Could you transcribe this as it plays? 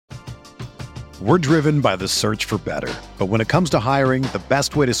We're driven by the search for better. But when it comes to hiring, the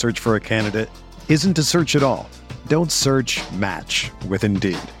best way to search for a candidate isn't to search at all. Don't search, match with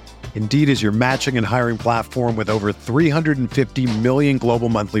Indeed. Indeed is your matching and hiring platform with over 350 million global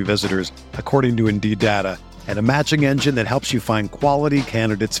monthly visitors, according to Indeed data, and a matching engine that helps you find quality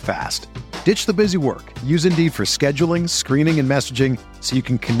candidates fast. Ditch the busy work. Use Indeed for scheduling, screening, and messaging so you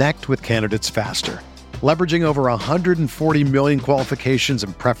can connect with candidates faster. Leveraging over 140 million qualifications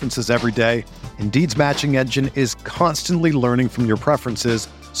and preferences every day, Indeed's matching engine is constantly learning from your preferences,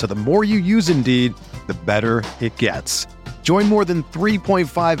 so the more you use Indeed, the better it gets. Join more than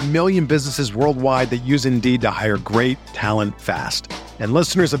 3.5 million businesses worldwide that use Indeed to hire great talent fast. And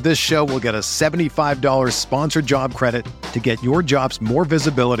listeners of this show will get a $75 sponsored job credit to get your jobs more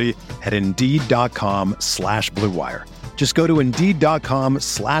visibility at Indeed.com/Blue Wire. Just go to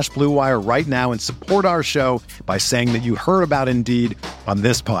Indeed.com/Blue Wire right now and support our show by saying that you heard about Indeed on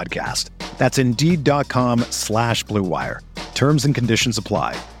this podcast. That's Indeed.com/Blue Wire. Terms and conditions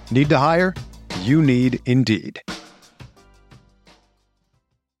apply. Need to hire? You need Indeed.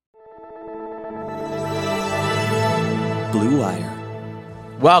 Blue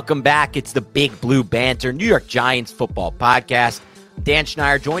Wire. Welcome back. It's the Big Blue Banter, New York Giants football podcast. Dan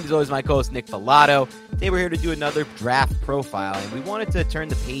Schneider, joined as always by my co-host Nick Filato. Today we're here to do another draft profile, and we wanted to turn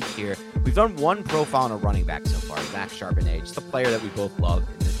the page here. We've done one profile on a running back so far, Zach Charbonnet, just a player that we both love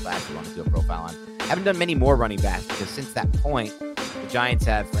in this class we want to do a profile on. Haven't done many more running backs because since that point, the Giants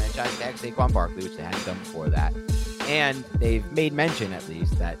have franchise tagged Saquon Barkley, which they hadn't done before that. And they've made mention, at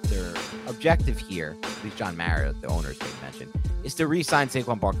least, that their objective here, at least John Marriott, the owners made mention, is to re-sign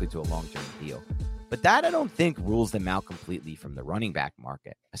Saquon Barkley to a long-term deal. But that, I don't think, rules them out completely from the running back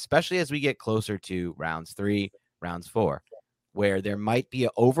market, especially as we get closer to rounds 3, rounds 4, where there might be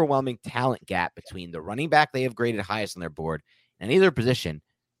an overwhelming talent gap between the running back they have graded highest on their board and either position.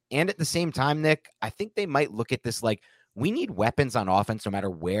 And at the same time, Nick, I think they might look at this like, we need weapons on offense no matter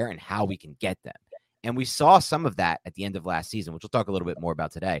where and how we can get them. And we saw some of that at the end of last season, which we'll talk a little bit more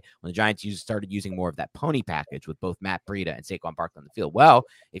about today, when the Giants started using more of that pony package with both Matt Breida and Saquon Barkley on the field. Well,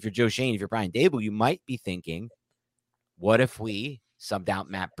 if you're Joe Schoen, if you're Brian Daboll, you might be thinking, what if we subbed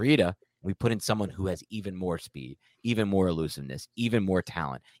out Matt Breida, we put in someone who has even more speed, even more elusiveness, even more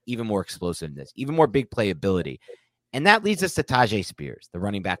talent, even more explosiveness, even more big playability. And that leads us to Tyjae Spears, the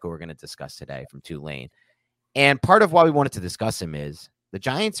running back who we're going to discuss today from Tulane. And part of why we wanted to discuss him is the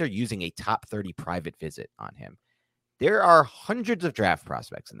Giants are using a top 30 private visit on him. There are hundreds of draft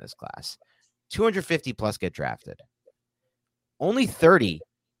prospects in this class. 250 plus get drafted. Only 30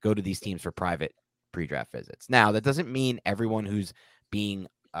 go to these teams for private pre-draft visits. Now, that doesn't mean everyone who's being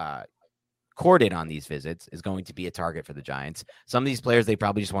courted on these visits is going to be a target for the Giants. Some of these players, they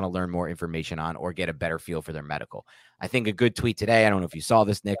probably just want to learn more information on or get a better feel for their medical. I think a good tweet today, I don't know if you saw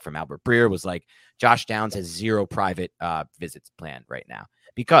this, Nick, from Albert Breer, was like, Josh Downs has 0 private visits planned right now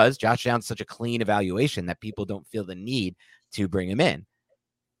because Josh Downs is such a clean evaluation that people don't feel the need to bring him in.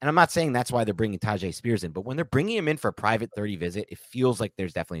 And I'm not saying that's why they're bringing Tyjae Spears in, but when they're bringing him in for a private 30 visit, it feels like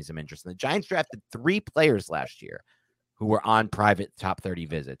there's definitely some interest. And the Giants drafted 3 players last year who were on private top 30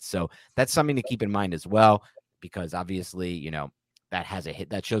 visits. So that's something to keep in mind as well, because obviously, you know, that has a hit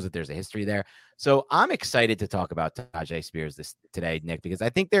that shows that there's a history there. So I'm excited to talk about Tyjae Spears today, Nick, because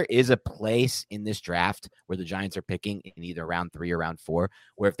I think there is a place in this draft where the Giants are picking in either round 3 or round 4,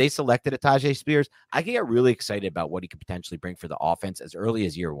 where if they selected a Tyjae Spears, I could get really excited about what he could potentially bring for the offense as early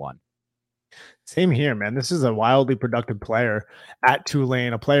as year 1. Same here, man. This is a wildly productive player at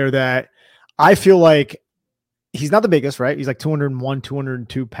Tulane, a player that I feel like he's not the biggest, right? He's like 201,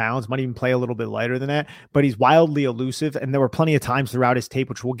 202 pounds, might even play a little bit lighter than that, but he's wildly elusive. And there were plenty of times throughout his tape,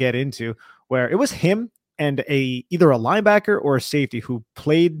 which we'll get into, where it was him and either a linebacker or a safety who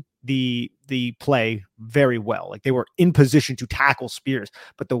played the play very well. Like they were in position to tackle Spears,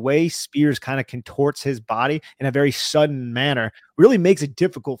 but the way Spears kind of contorts his body in a very sudden manner really makes it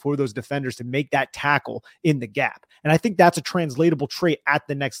difficult for those defenders to make that tackle in the gap. And I think that's a translatable trait at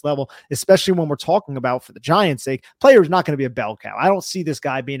the next level, especially when we're talking about, for the Giants' sake, player is not going to be a bell cow. I don't see this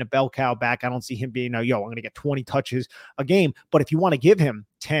guy being a bell cow back. I don't see him being I'm going to get 20 touches a game. But if you want to give him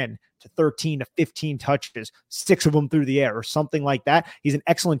 10 to 13 to 15 touches, 6 of them through the air or something like that, he's an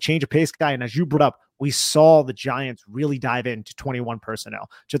excellent change of pace guy. And as you brought up, we saw the Giants really dive into 21 personnel,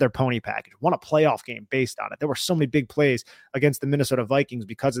 to their pony package, won a playoff game based on it. There were so many big plays against the Minnesota Vikings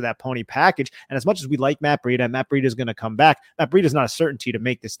because of that pony package. And as much as we like Matt Breida, and Matt Breida is going to come back, Matt Breida is not a certainty to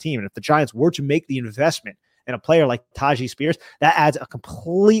make this team. And if the Giants were to make the investment in a player like Tyjae Spears, that adds a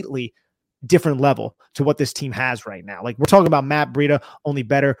completely different level to what this team has right now. Like we're talking about Matt Breida, only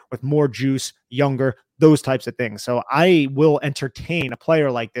better, with more juice, younger, those types of things. So I will entertain a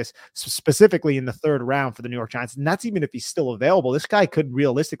player like this, specifically in the third round for the New York Giants. And that's even if he's still available. This guy could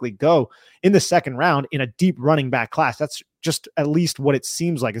realistically go in the second round in a deep running back class. That's just at least what it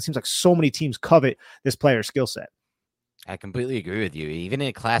seems like. It seems like so many teams covet this player's skill set. I completely agree with you. Even in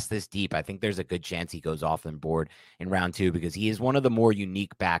a class this deep, I think there's a good chance he goes off the board in round 2 because he is one of the more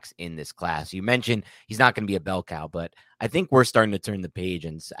unique backs in this class. You mentioned he's not going to be a bell cow, but I think we're starting to turn the page,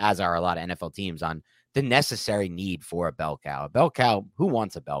 and as are a lot of NFL teams, on the necessary need for a bell cow. A bell cow, who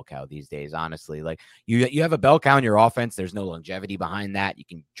wants a bell cow these days, honestly? Like you have a bell cow in your offense. There's no longevity behind that. You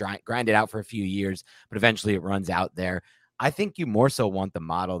can grind it out for a few years, but eventually it runs out there. I think you more so want the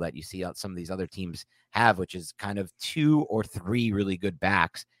model that you see out some of these other teams have, which is kind of 2 or 3 really good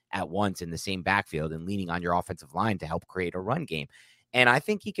backs at once in the same backfield and leaning on your offensive line to help create a run game. And I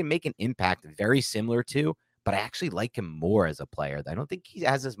think he can make an impact very similar to, but I actually like him more as a player. I don't think he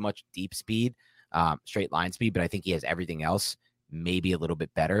has as much deep speed, straight line speed, but I think he has everything else maybe a little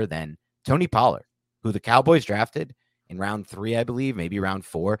bit better than Tony Pollard, who the Cowboys drafted in round 3, I believe, maybe round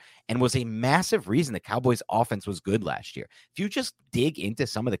 4, and was a massive reason the Cowboys offense was good last year. If you just dig into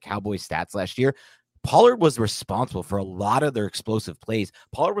some of the Cowboys stats last year, Pollard was responsible for a lot of their explosive plays.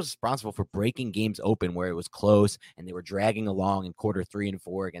 Pollard was responsible for breaking games open where it was close and they were dragging along in quarter 3 and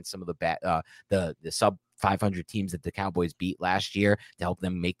 4 against some of the sub 500 teams that the Cowboys beat last year to help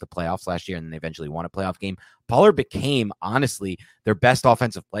them make the playoffs last year, and then they eventually won a playoff game. Pollard became, honestly, their best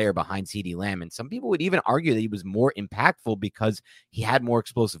offensive player behind CeeDee Lamb, and some people would even argue that he was more impactful because he had more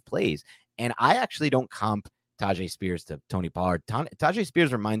explosive plays. And I actually don't comp Tyjae Spears to Tony Pollard. Tyjae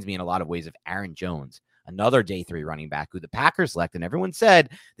Spears reminds me in a lot of ways of Aaron Jones, another day 3 running back who the Packers select, and everyone said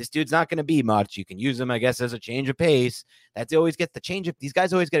this dude's not going to be much. You can use him, I guess, as a change of pace. That's always get the change of these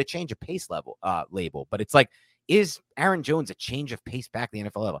guys always get a change of pace label. But it's like, is Aaron Jones a change of pace back at the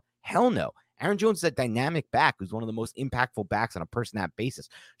NFL level? Hell no. Aaron Jones is a dynamic back who's one of the most impactful backs on a per snap basis.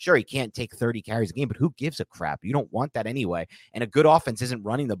 Sure, he can't take 30 carries a game, but who gives a crap? You don't want that anyway. And a good offense isn't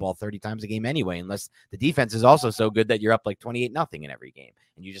running the ball 30 times a game anyway, unless the defense is also so good that you're up like 28-0 in every game,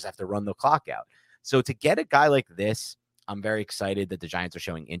 and you just have to run the clock out. So to get a guy like this, I'm very excited that the Giants are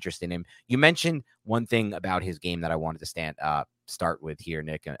showing interest in him. You mentioned one thing about his game that I wanted to start with here,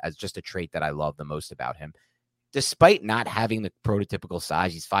 Nick, as just a trait that I love the most about him. Despite not having the prototypical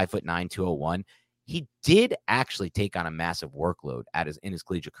size, he's 5'9", 201. He did actually take on a massive workload in his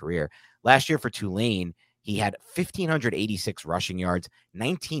collegiate career. Last year for Tulane, he had 1,586 rushing yards,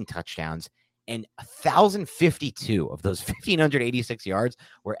 19 touchdowns, and 1,052 of those 1,586 yards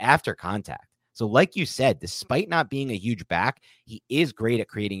were after contact. So like you said, despite not being a huge back, he is great at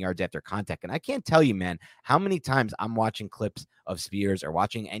creating yards after contact. And I can't tell you, man, how many times I'm watching clips of Spears or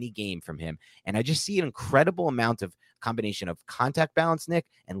watching any game from him, and I just see an incredible amount of combination of contact balance, Nick,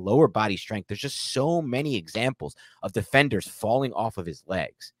 and lower body strength. There's just so many examples of defenders falling off of his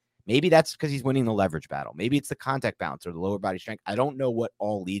legs. Maybe that's because he's winning the leverage battle. Maybe it's the contact balance or the lower body strength. I don't know what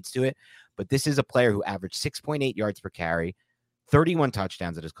all leads to it, but this is a player who averaged 6.8 yards per carry, 31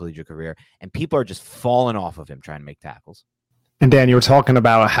 touchdowns in his collegiate career, and people are just falling off of him trying to make tackles. And Dan, you were talking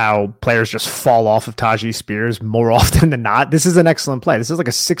about how players just fall off of Tyjae Spears more often than not. This is an excellent play. This is like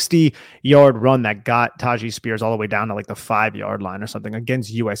a 60-yard run that got Tyjae Spears all the way down to like the 5-yard line or something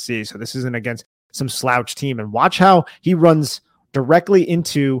against USC. So this isn't against some slouch team. And watch how he runs directly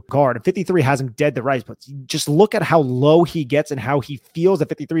into guard. And 53 has him dead to rights, but just look at how low he gets and how he feels that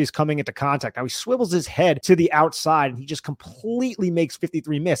 53 is coming into contact. How he swivels his head to the outside and he just completely makes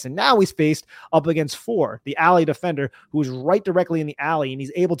 53 miss. And now he's faced up against 4, the alley defender, who is right directly in the alley, and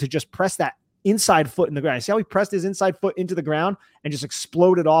he's able to just press that inside foot in the ground. You see how he pressed his inside foot into the ground and just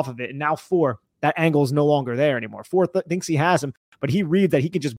exploded off of it. And now 4, that angle is no longer there anymore. 4 thinks he has him, but he reads that he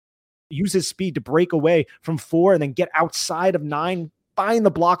can just use his speed to break away from 4 and then get outside of 9, find the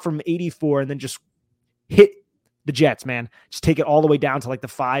block from 84, and then just hit the Jets, man. Just take it all the way down to like the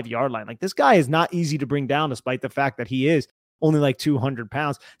 5-yard line. Like, this guy is not easy to bring down, despite the fact that he is only like 200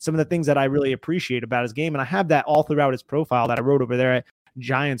 pounds. Some of the things that I really appreciate about his game, and I have that all throughout his profile that I wrote over there at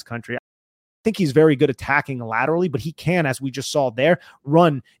Giants Country. I think he's very good attacking laterally, but he can, as we just saw there,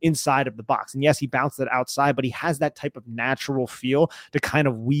 run inside of the box. And yes, he bounced it outside, but he has that type of natural feel to kind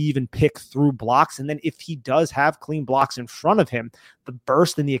of weave and pick through blocks. And then if he does have clean blocks in front of him, the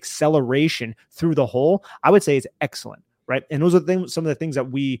burst and the acceleration through the hole, I would say is excellent, right? And those are some of the things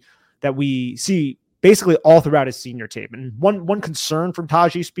that we see basically all throughout his senior tape. And one concern from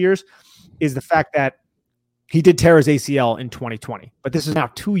Tyjae Spears is the fact that he did tear his ACL in 2020, but this is now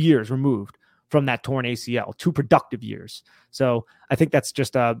 2 years removed from that torn ACL, 2 productive years. So I think that's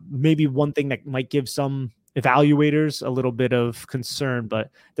just maybe one thing that might give some evaluators a little bit of concern, but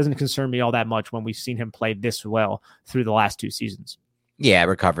it doesn't concern me all that much when we've seen him play this well through the last 2 seasons. Yeah,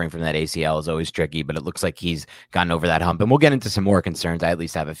 recovering from that ACL is always tricky, but it looks like he's gotten over that hump. And we'll get into some more concerns. I at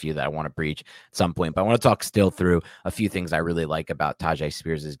least have a few that I want to breach at some point, but I want to talk still through a few things I really like about Tyjae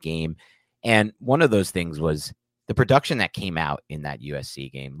Spears' game. And one of those things was the production that came out in that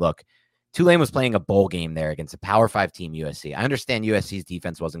USC game. Look, Tulane was playing a bowl game there against a Power 5 team, USC. I understand USC's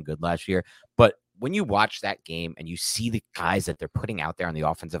defense wasn't good last year, but when you watch that game and you see the guys that they're putting out there on the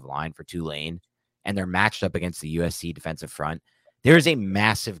offensive line for Tulane, and they're matched up against the USC defensive front, there is a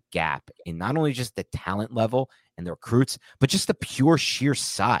massive gap in not only just the talent level and the recruits, but just the pure sheer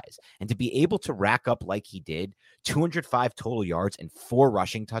size. And to be able to rack up like he did, 205 total yards and 4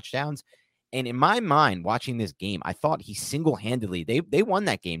 rushing touchdowns. And in my mind, watching this game, I thought he single-handedly, they won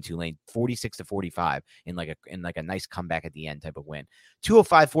that game, Tulane, 46-45 in like a nice comeback at the end type of win.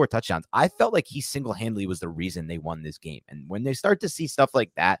 205, 4 touchdowns. I felt like he single-handedly was the reason they won this game. And when they start to see stuff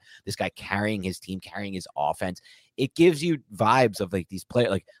like that, this guy carrying his team, carrying his offense, it gives you vibes of like these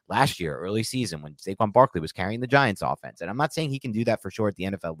players, like last year, early season, when Saquon Barkley was carrying the Giants offense. And I'm not saying he can do that for sure at the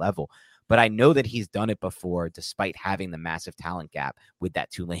NFL level, but I know that he's done it before, despite having the massive talent gap with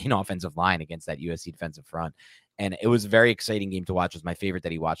that Tulane offensive line against that USC defensive front. And it was a very exciting game to watch. It was my favorite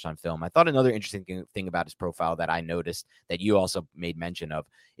that he watched on film. I thought another interesting thing about his profile that I noticed that you also made mention of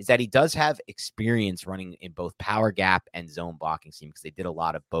is that he does have experience running in both power gap and zone blocking scheme, because they did a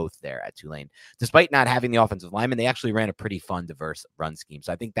lot of both there at Tulane. Despite not having the offensive lineman, they actually ran a pretty fun, diverse run scheme.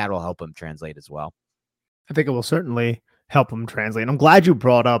 So I think that'll help him translate as well. I think it will certainly help him translate. And I'm glad you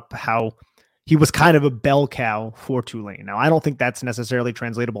brought up how he was kind of a bell cow for Tulane. Now, I don't think that's necessarily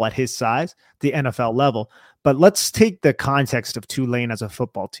translatable at his size, the NFL level, but let's take the context of Tulane as a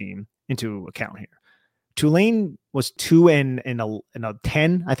football team into account here. Tulane was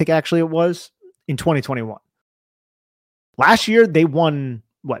 2-10, I think actually it was, in 2021. Last year, they won,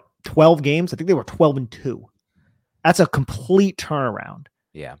 12 games? I think they were 12-2. That's a complete turnaround.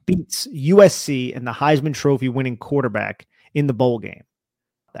 Yeah. Beats USC and the Heisman Trophy winning quarterback in the bowl game.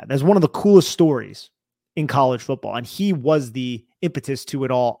 That's one of the coolest stories in college football. And he was the impetus to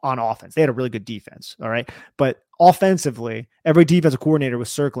it all on offense. They had a really good defense. All right. But offensively, every defensive coordinator was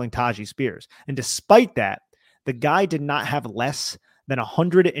circling Tyjae Spears. And despite that, the guy did not have less than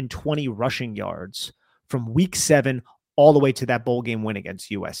 120 rushing yards from week 7 all the way to that bowl game win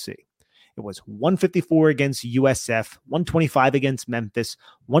against USC. It was 154 against USF, 125 against Memphis,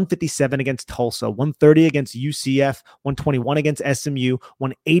 157 against Tulsa, 130 against UCF, 121 against SMU,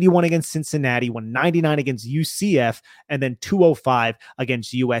 181 against Cincinnati, 199 against UCF, and then 205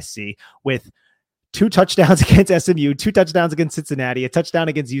 against USC, with 2 touchdowns against SMU, 2 touchdowns against Cincinnati, a touchdown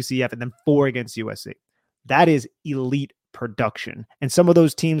against UCF, and then 4 against USC. That is elite production. And some of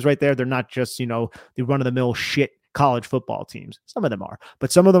those teams right there, they're not just, the run-of-the-mill shit college football teams. Some of them are,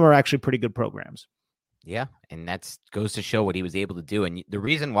 but some of them are actually pretty good programs. Yeah, and that goes to show what he was able to do. And the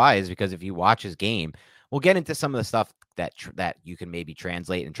reason why is because if you watch his game, we'll get into some of the stuff that you can maybe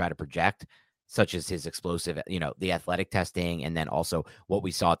translate and try to project, such as his explosive, the athletic testing, and then also what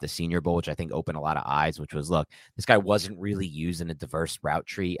we saw at the Senior Bowl, which I think opened a lot of eyes, which was, look, this guy wasn't really used in a diverse route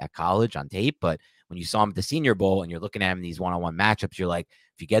tree at college on tape, but when you saw him at the Senior Bowl and you're looking at him in these one-on-one matchups, you're like,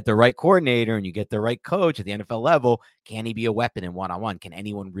 if you get the right coordinator and you get the right coach at the NFL level, can he be a weapon in one-on-one? Can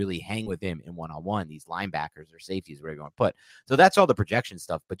anyone really hang with him in one-on-one? These linebackers or safeties, where you're going to put. So that's all the projection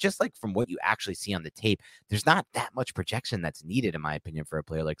stuff. But just like from what you actually see on the tape, there's not that much projection that's needed, in my opinion, for a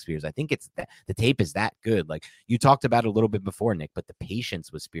player like Spears. I think it's that the tape is that good. Like you talked about it a little bit before, Nick, but the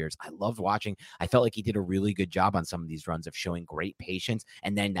patience with Spears, I loved watching. I felt like he did a really good job on some of these runs of showing great patience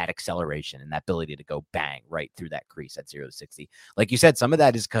and then that acceleration and that ability to go bang right through that crease at 0-60. Like you said, some of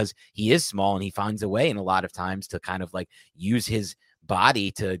that is because he is small and he finds a way, and a lot of times, to kind of like use his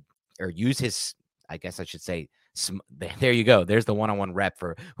body or use his, I guess I should say, there you go. There's the one-on-one rep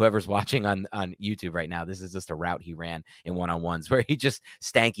for whoever's watching on YouTube right now. This is just a route he ran in one-on-ones where he just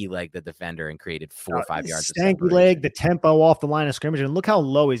stanky legged the defender and created 4 or 5 yards. Stanky leg, the tempo off the line of scrimmage, and look how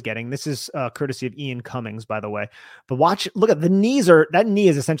low he's getting. This is courtesy of Ian Cummings, by the way. But look at the knees that knee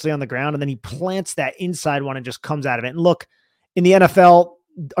is essentially on the ground, and then he plants that inside one and just comes out of it. And look, in the NFL,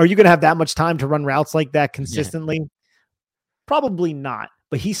 are you going to have that much time to run routes like that consistently? Yeah. Probably not,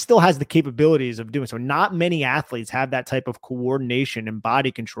 but he still has the capabilities of doing so. Not many athletes have that type of coordination and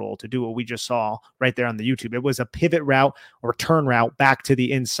body control to do what we just saw right there on the YouTube. It was a pivot route or turn route back to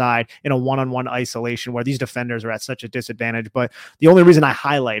the inside in a one-on-one isolation where these defenders are at such a disadvantage. But the only reason I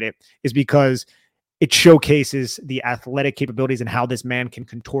highlight it is because it showcases the athletic capabilities and how this man can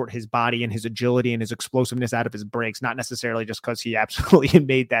contort his body and his agility and his explosiveness out of his breaks, not necessarily just because he absolutely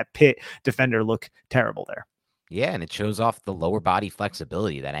made that Pitt defender look terrible there. Yeah, and it shows off the lower body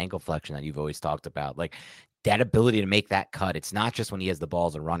flexibility, that ankle flexion that you've always talked about. Like that ability to make that cut. It's not just when he has the ball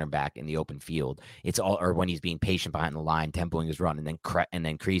as a running back in the open field. It's all, or when he's being patient behind the line, tempoing his run and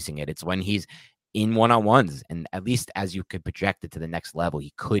then creasing it. It's when he's in one-on-ones, and at least as you could project it to the next level,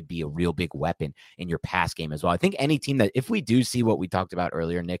 he could be a real big weapon in your pass game as well. I think any team that, if we do see what we talked about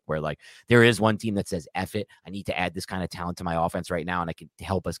earlier, Nick, where like there is one team that says, F it, I need to add this kind of talent to my offense right now, and I can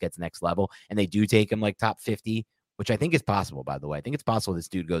help us get to the next level, and they do take him like top 50, which I think is possible, by the way. I think it's possible this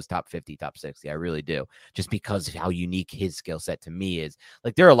dude goes top 50, top 60. I really do. Just because of how unique his skill set to me is.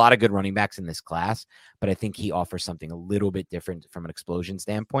 Like, there are a lot of good running backs in this class, but I think he offers something a little bit different from an explosion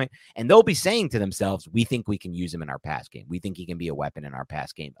standpoint. And they'll be saying to themselves, we think we can use him in our pass game. We think he can be a weapon in our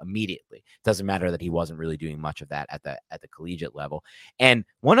pass game immediately. Doesn't matter that he wasn't really doing much of that at the collegiate level. And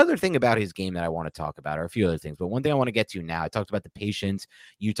one other thing about his game that I want to talk about, or a few other things, but one thing I want to get to now, I talked about the patience.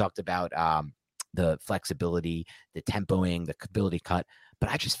 You talked about, the flexibility, the tempoing, the ability cut. But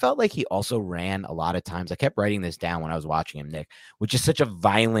I just felt like he also ran a lot of times. I kept writing this down when I was watching him, Nick, which is such a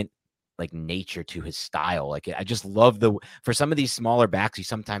violent like nature to his style. Like, I just love for some of these smaller backs, you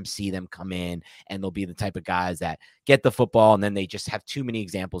sometimes see them come in and they'll be the type of guys that get the football and then they just have too many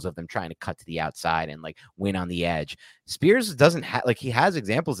examples of them trying to cut to the outside and like win on the edge. Spears doesn't have, like, he has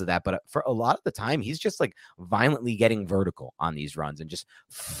examples of that, but for a lot of the time, he's just like violently getting vertical on these runs and just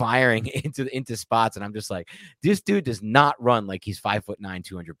firing into spots. And I'm just like, this dude does not run like he's 5'9",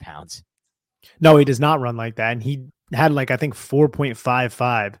 200 pounds. No, he does not run like that. And he had like, I think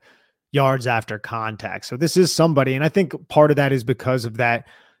 4.55 yards after contact. So this is somebody, and I think part of that is because of that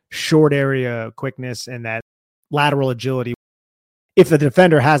short area quickness and that lateral agility. If the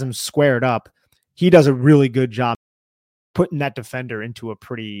defender has him squared up, he does a really good job putting that defender into a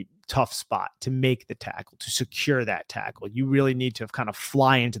pretty tough spot to make the tackle, to secure that tackle. You really need to kind of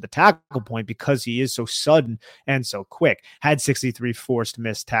fly into the tackle point because he is so sudden and so quick. Had 63 forced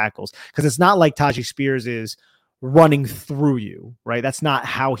missed tackles, because it's not like Tyjae Spears is running through you, right? That's not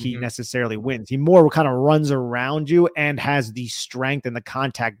how he necessarily wins. He more kind of runs around you and has the strength and the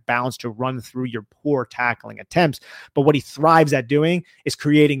contact balance to run through your poor tackling attempts. But what he thrives at doing is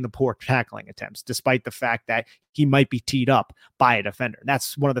creating the poor tackling attempts, despite the fact that he might be teed up by a defender.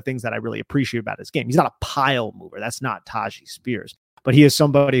 That's one of the things that I really appreciate about his game. He's not a pile mover. That's not Tyjae Spears, but he is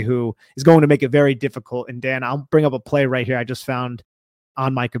somebody who is going to make it very difficult. And Dan, I'll bring up a play right here I just found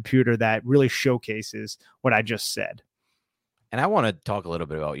on my computer that really showcases what I just said. And I want to talk a little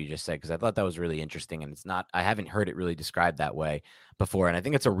bit about what you just said, because I thought that was really interesting. And I haven't heard it really described that way before. And I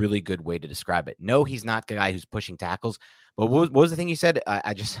think it's a really good way to describe it. No, he's not the guy who's pushing tackles. But what was the thing you said?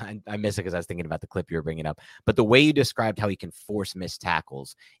 I missed it because I was thinking about the clip you were bringing up. But the way you described how he can force missed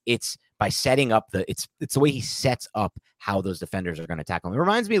tackles, it's by setting up it's the way he sets up how those defenders are going to tackle him. It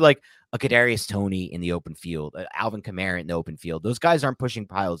reminds me like a Kadarius Toney in the open field, Alvin Kamara in the open field. Those guys aren't pushing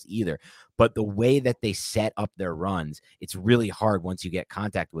piles either. But the way that they set up their runs, it's really hard once you get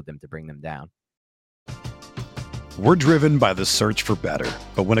contact with them to bring them down. We're driven by the search for better.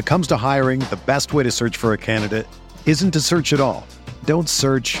 But when it comes to hiring, the best way to search for a candidate isn't to search at all. Don't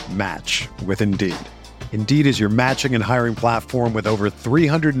search, match with Indeed. Indeed is your matching and hiring platform with over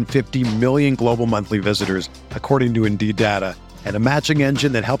 350 million global monthly visitors, according to Indeed data, and a matching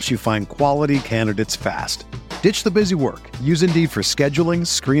engine that helps you find quality candidates fast. Ditch the busy work. Use Indeed for scheduling,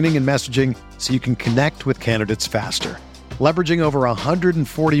 screening, and messaging so you can connect with candidates faster. Leveraging over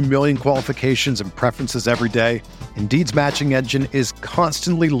 140 million qualifications and preferences every day, Indeed's matching engine is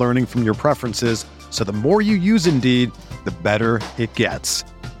constantly learning from your preferences, so the more you use Indeed, the better it gets.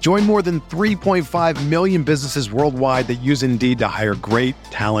 Join more than 3.5 million businesses worldwide that use Indeed to hire great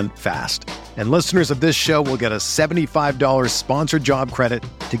talent fast. And listeners of this show will get a $75 sponsored job credit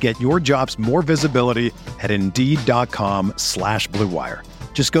to get your jobs more visibility at Indeed.com/Blue Wire.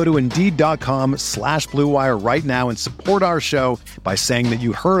 Just go to Indeed.com/Blue Wire right now and support our show by saying that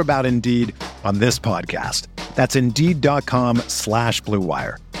you heard about Indeed on this podcast. That's Indeed.com/Blue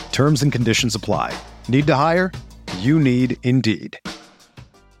Wire. Terms and conditions apply. Need to hire? You need Indeed.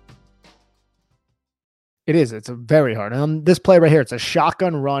 It is. It's a very hard. This play right here, it's a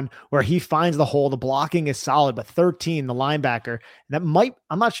shotgun run where he finds the hole. The blocking is solid, but 13, the linebacker, that might,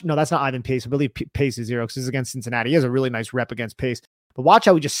 I'm not sure. No, that's not Ivan Pace. I believe Pace is 0 because this is against Cincinnati. He has a really nice rep against Pace. But watch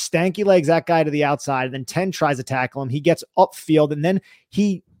how he just stanky legs that guy to the outside, and then 10 tries to tackle him. He gets upfield, and then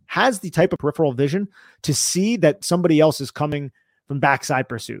he has the type of peripheral vision to see that somebody else is coming from backside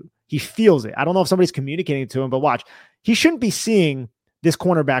pursuit. He feels it. I don't know if somebody's communicating to him, but watch. He shouldn't be seeing this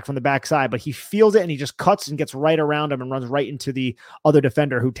cornerback from the backside, but he feels it and he just cuts and gets right around him and runs right into the other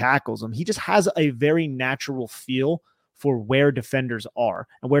defender who tackles him. He just has a very natural feel for where defenders are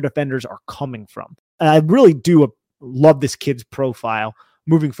and where defenders are coming from. And I really do love this kid's profile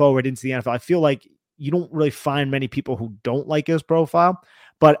moving forward into the NFL. I feel like you don't really find many people who don't like his profile,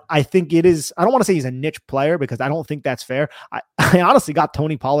 but I think it is, I don't want to say he's a niche player because I don't think that's fair. I honestly got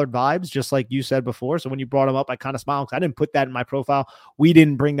Tony Pollard vibes, just like you said before. So when you brought him up, I kind of smiled because I didn't put that in my profile. We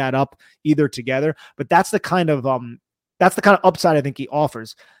didn't bring that up either together, but that's the kind of upside I think he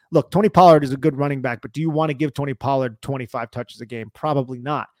offers. Look, Tony Pollard is a good running back, but do you want to give Tony Pollard 25 touches a game? Probably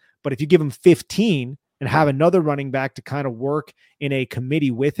not. But if you give him 15 and have another running back to kind of work in a committee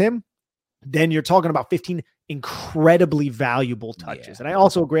with him, then you're talking about 15 incredibly valuable touches. Yeah. And I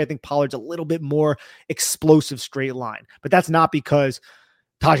also agree. I think Pollard's a little bit more explosive straight line, but that's not because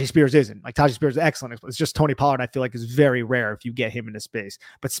Tyjae Spears isn't. Like, Tyjae Spears is excellent. It's just Tony Pollard, I feel like, is very rare if you get him into space.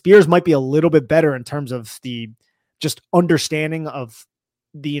 But Spears might be a little bit better in terms of the just understanding of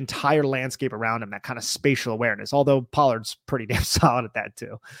the entire landscape around him, that kind of spatial awareness, although Pollard's pretty damn solid at that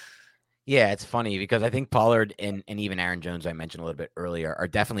too. Yeah, it's funny because I think Pollard and even Aaron Jones, I mentioned a little bit earlier, are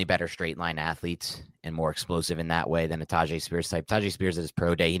definitely better straight line athletes and more explosive in that way than a Tyjae Spears type. Tyjae Spears at his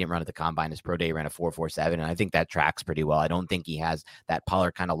pro day, he didn't run at the combine. His pro day, he ran a 4.47, and I think that tracks pretty well. I don't think he has that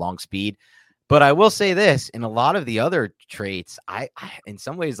Pollard kind of long speed. But I will say this, in a lot of the other traits, I in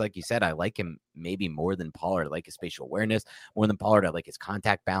some ways, like you said, I like him maybe more than Pollard. I like his spatial awareness more than Pollard. I like his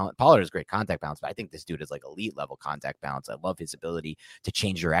contact balance. Pollard has great contact balance, but I think this dude is like elite level contact balance. I love his ability to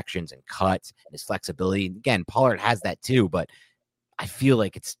change directions and cuts and his flexibility. Again, Pollard has that too, but I feel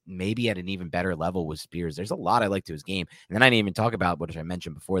like it's maybe at an even better level with Spears. There's a lot I like to his game. And then I didn't even talk about what I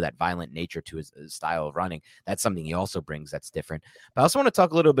mentioned before, that violent nature to his style of running. That's something he also brings that's different. But I also want to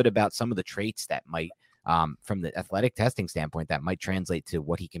talk a little bit about some of the traits that might, from the athletic testing standpoint, that might translate to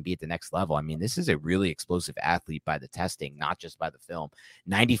what he can be at the next level. I mean, this is a really explosive athlete by the testing, not just by the film.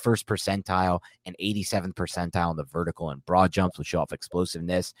 91st percentile and 87th percentile in the vertical and broad jumps will show off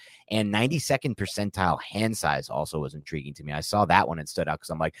explosiveness. And 92nd percentile hand size also was intriguing to me. I saw that one and stood out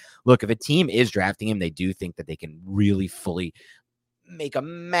because I'm like, look, if a team is drafting him, they do think that they can really fully make a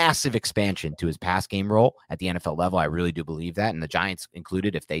massive expansion to his pass game role at the NFL level. I really do believe that. And the Giants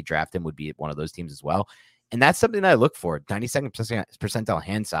included, if they draft him, would be one of those teams as well. And that's something that I look for. 92nd percentile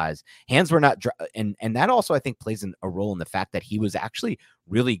hand size. Hands were not, and that also I think plays a role in the fact that he was actually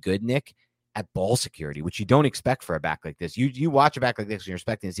really good, Nick, at ball security, which you don't expect for a back like this. You watch a back like this and you're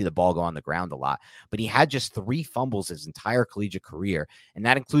expecting to see the ball go on the ground a lot, but he had just 3 fumbles his entire collegiate career. And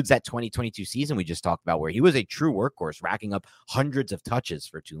that includes that 2022 season we just talked about, where he was a true workhorse, racking up hundreds of touches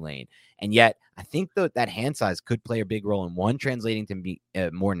for Tulane. And yet I think that hand size could play a big role in, 1, translating to be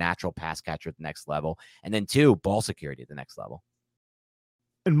a more natural pass catcher at the next level, and then 2, ball security at the next level.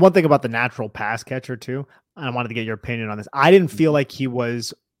 And one thing about the natural pass catcher too, I wanted to get your opinion on this. I didn't feel like he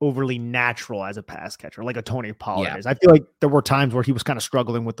was overly natural as a pass catcher, like a Tony Pollard is. I feel like there were times where he was kind of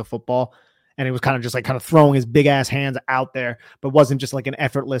struggling with the football and he was kind of just like kind of throwing his big ass hands out there, but wasn't just like an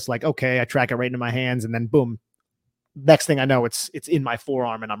effortless, like, okay, I track it right into my hands and then boom, next thing I know, it's in my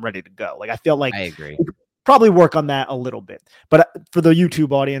forearm and I'm ready to go. Like, I feel like I agree. Probably work on that a little bit. But for the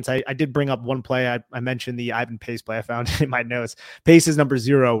YouTube audience, I did bring up one play. I mentioned the Ivan Pace play. I found it in my notes. Pace is number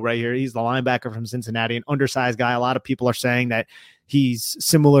 0 right here. He's the linebacker from Cincinnati, an undersized guy. A lot of people are saying that he's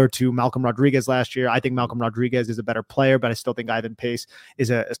similar to Malcolm Rodriguez last year. I think Malcolm Rodriguez is a better player, but I still think Ivan Pace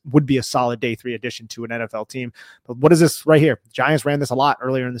would be a solid day 3 addition to an NFL team. But what is this right here? Giants ran this a lot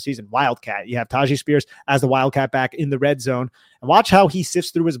earlier in the season. Wildcat. You have Tyjae Spears as the Wildcat back in the red zone. And watch how he sifts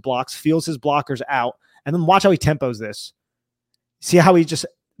through his blocks, feels his blockers out, and then watch how he tempos this. See how he just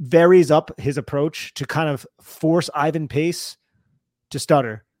varies up his approach to kind of force Ivan Pace to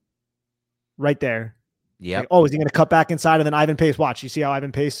stutter right there. Yeah. Like, oh, is he going to cut back inside? And then Ivan Pace, watch. You see how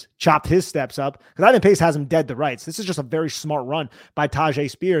Ivan Pace chopped his steps up? Because Ivan Pace has him dead to rights. This is just a very smart run by Tyjae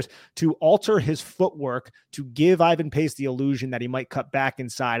Spears to alter his footwork to give Ivan Pace the illusion that he might cut back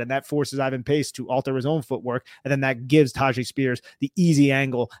inside. And that forces Ivan Pace to alter his own footwork. And then that gives Tyjae Spears the easy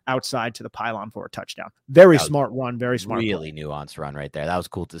angle outside to the pylon for a touchdown. Very smart run. Very smart. Really nuanced run right there. That was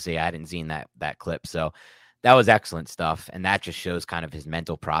cool to see. I hadn't seen that clip. So that was excellent stuff. And that just shows kind of his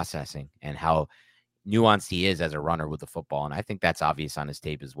mental processing and how nuanced he is as a runner with the football. And I think that's obvious on his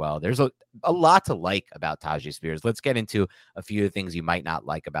tape as well. There's a lot to like about Tyjae Spears. Let's get into a few of the things you might not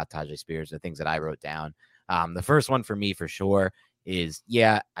like about Tyjae Spears, the things that I wrote down. The first one for me for sure is,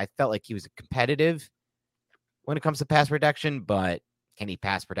 I felt like he was competitive when it comes to pass protection, but can he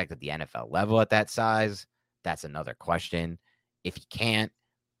pass protect at the NFL level at that size? That's another question. If he can't,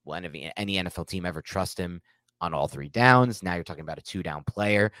 will any NFL team ever trust him? on all 3 downs. Now you're talking about a 2-down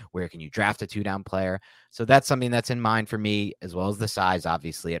player. Where can you draft a 2-down player? So that's something that's in mind for me, as well as the size,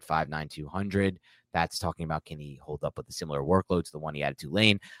 obviously, at 5'9", 200. That's talking about, can he hold up with a similar workload to the one he had at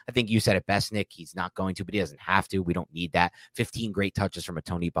Tulane? I think you said it best, Nick. He's not going to, but he doesn't have to. We don't need that. 15 great touches from a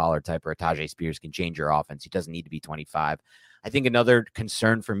Tony Pollard type or a Tyjae Spears can change your offense. He doesn't need to be 25. I think another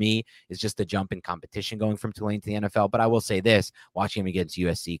concern for me is just the jump in competition going from Tulane to the NFL. But I will say this, watching him against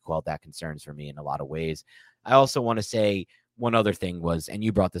USC quelled that concerns for me in a lot of ways. I also want to say one other thing was, and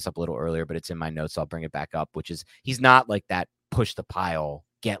you brought this up a little earlier, but it's in my notes, so I'll bring it back up, which is he's not like that push the pile,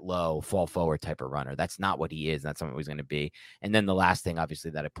 get low, fall forward type of runner. That's not what he is. That's not what he's going to be. And then the last thing, obviously,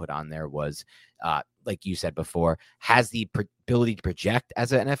 that I put on there was, like you said before, has the ability to project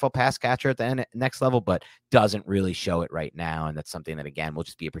as an NFL pass catcher at the next level, but doesn't really show it right now. And that's something that, again, will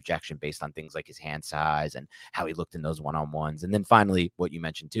just be a projection based on things like his hand size and how he looked in those one-on-ones. And then finally, what you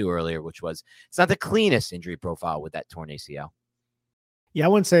mentioned too earlier, which was it's not the cleanest injury profile with that torn ACL. Yeah, I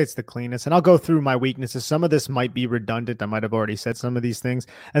wouldn't say it's the cleanest. And I'll go through my weaknesses. Some of this might be redundant. I might have already said some of these things.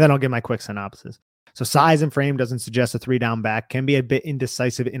 And then I'll give my quick synopsis. So size and frame doesn't suggest a 3-down back, can be a bit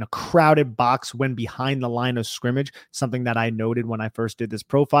indecisive in a crowded box when behind the line of scrimmage, something that I noted when I first did this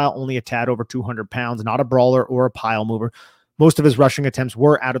profile. Only a tad over 200 pounds, not a brawler or a pile mover. Most of his rushing attempts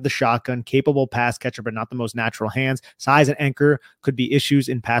were out of the shotgun, capable pass catcher, but not the most natural hands. Size and anchor could be issues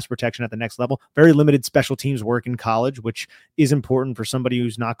in pass protection at the next level. Very limited special teams work in college, which is important for somebody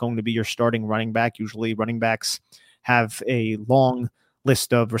who's not going to be your starting running back. Usually running backs have a long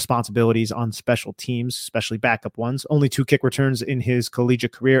list of responsibilities on special teams, especially backup ones. Only 2 kick returns in his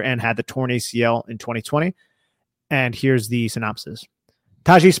collegiate career and had the torn ACL in 2020. And here's the synopsis.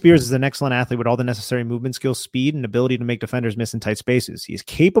 Tyjae Spears is an excellent athlete with all the necessary movement skills, speed, and ability to make defenders miss in tight spaces. He is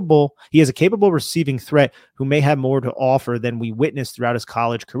a capable receiving threat who may have more to offer than we witnessed throughout his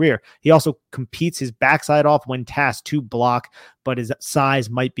college career. He also competes his backside off when tasked to block, but his size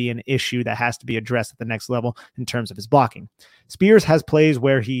might be an issue that has to be addressed at the next level in terms of his blocking. Spears has plays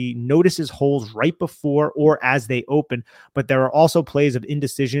where he notices holes right before or as they open, but there are also plays of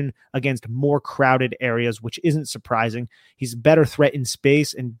indecision against more crowded areas, which isn't surprising. He's a better threat in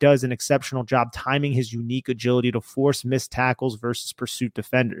space and does an exceptional job timing his unique agility to force missed tackles versus pursuit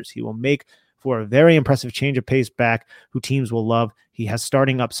defenders. He will make for a very impressive change of pace back who teams will love. He has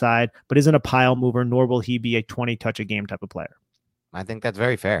starting upside, but isn't a pile mover, nor will he be a 20 touch a game type of player. I think that's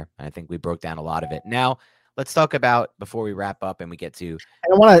very fair. I think we broke down a lot of it. Now, let's talk about, before we wrap up and we get to,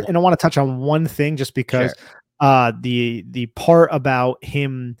 and I want to touch on one thing just because sure. The part about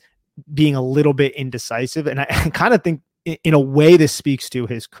him being a little bit indecisive, and I kind of think in a way this speaks to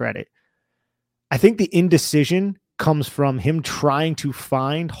his credit. I think the indecision comes from him trying to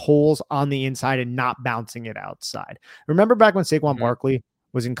find holes on the inside and not bouncing it outside. Remember back when Saquon Barkley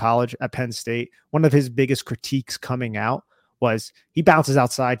was in college at Penn State, one of his biggest critiques coming out was he bounces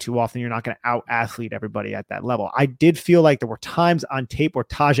outside too often. You're not going to out-athlete everybody at that level. I did feel like there were times on tape where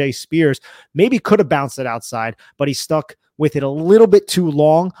Tyjae Spears maybe could have bounced it outside, but he stuck with it a little bit too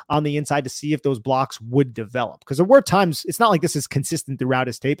long on the inside to see if those blocks would develop. Because there were times, it's not like this is consistent throughout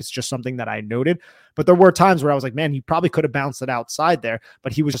his tape. It's just something that I noted. But there were times where I was like, man, he probably could have bounced it outside there,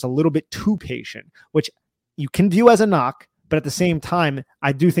 but he was just a little bit too patient, which you can view as a knock. But at the same time,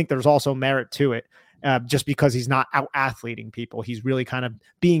 I do think there's also merit to it. Just because he's not out-athleting people. He's really kind of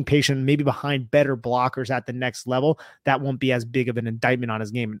being patient, maybe behind better blockers at the next level. That won't be as big of an indictment on his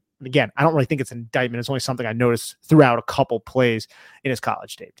game. And again, I don't really think it's an indictment. It's only something I noticed throughout a couple plays in his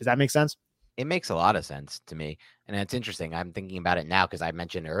college tape. Does that make sense? It makes a lot of sense to me. And it's interesting. I'm thinking about it now because I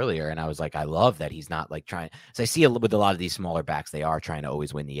mentioned earlier and I was like, I love that he's not like trying. So I see with a lot of these smaller backs, they are trying to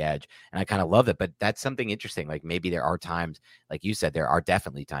always win the edge. And I kind of love it. But that's something interesting. Like maybe there are times, like you said, there are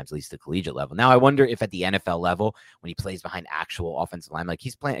definitely times, at least the collegiate level. Now, I wonder if at the NFL level, when he plays behind actual offensive linemen, like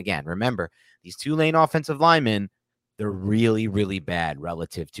he's playing, again, remember, these 2-lane offensive linemen, they're really, really bad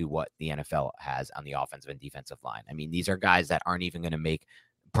relative to what the NFL has on the offensive and defensive line. I mean, these are guys that aren't even going to make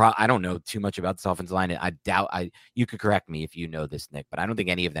I don't know too much about this offensive line. I doubt you could correct me if you know this, Nick, but I don't think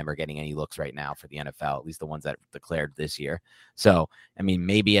any of them are getting any looks right now for the NFL, at least the ones that declared this year. So, I mean,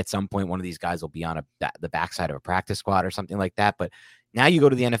 maybe at some point, one of these guys will be on the backside of a practice squad or something like that. But now you go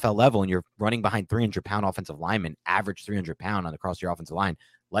to the NFL level and you're running behind 300-pound offensive linemen, average 300-pound across your offensive line,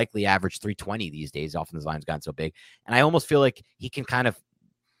 likely average 320 these days. Offensive line's gotten so big. And I almost feel like he can kind of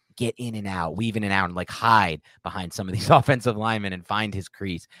get in and out, weave in and out, and like hide behind some of these offensive linemen and find his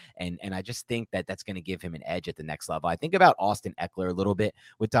crease. And I just think that that's going to give him an edge at the next level. I think about Austin Eckler a little bit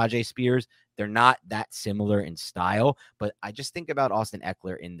with Tyjae Spears. They're not that similar in style, but I just think about Austin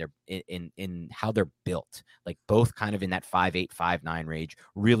Eckler in how they're built, like both kind of in that 5'8", 5'9" range,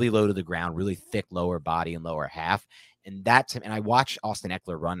 really low to the ground, really thick lower body and lower half. And I watch Austin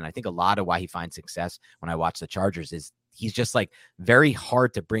Eckler run, and I think a lot of why he finds success when I watch the Chargers is he's just like very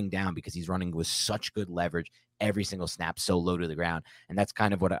hard to bring down because he's running with such good leverage every single snap, so low to the ground. And that's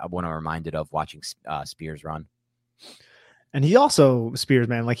kind of what I'm reminded of watching Spears run. And he also, Spears,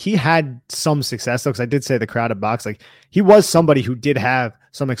 man, like he had some success though, because I did say the crowded box, like he was somebody who did have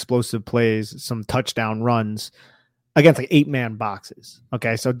some explosive plays, some touchdown runs against like 8-man boxes.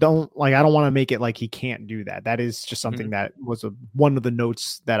 Okay. So I don't want to make it like he can't do that. That is just something that was one of the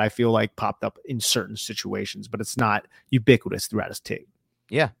notes that I feel like popped up in certain situations, but it's not ubiquitous throughout his tape.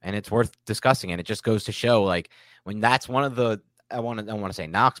 Yeah. And it's worth discussing. And it just goes to show like when that's one of the, I don't want to say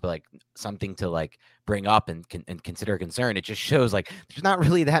knocks, but like something to like bring up and consider a concern. It just shows like there's not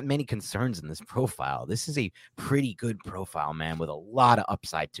really that many concerns in this profile. This is a pretty good profile, man, with a lot of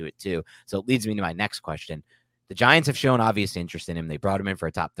upside to it too. So it leads me to my next question. The Giants have shown obvious interest in him. They brought him in for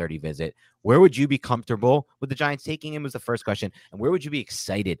a top 30 visit. Where would you be comfortable with the Giants taking him was the first question. And where would you be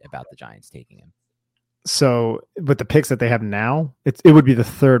excited about the Giants taking him? So with the picks that they have now, it would be the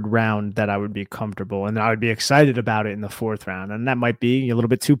 3rd round that I would be comfortable, and I would be excited about it in the 4th round. And that might be a little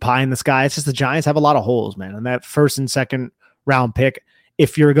bit too pie in the sky. It's just the Giants have a lot of holes, man. And that 1st and 2nd round pick,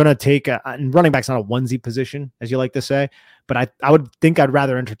 if you're going to take and running back's not a onesie position, as you like to say, but I would think I'd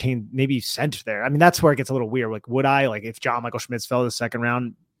rather entertain maybe center there. I mean, that's where it gets a little weird. Like, would I, like if John Michael Schmitz fell to the 2nd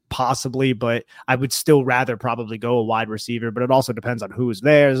round, possibly, but I would still rather probably go a wide receiver, but it also depends on who's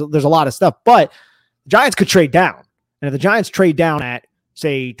there. There's a lot of stuff, but the Giants could trade down. And if the Giants trade down at,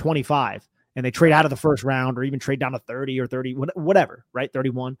 say, 25, and they trade out of the 1st round or even trade down to 30 or 30, whatever, right?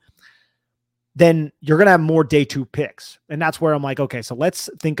 31, then you're going to have more day 2 picks. And that's where I'm like, okay, so let's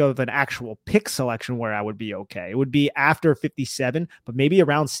think of an actual pick selection where I would be okay. It would be after 57, but maybe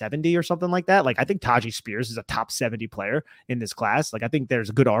around 70 or something like that. Like I think Tyjae Spears is a top 70 player in this class. Like I think there's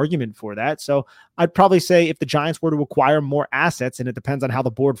a good argument for that. So I'd probably say if the Giants were to acquire more assets, and it depends on how the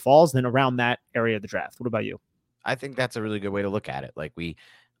board falls, then around that area of the draft. What about you? I think that's a really good way to look at it. Like we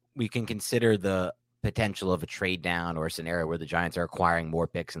can consider the potential of a trade down or a scenario where the Giants are acquiring more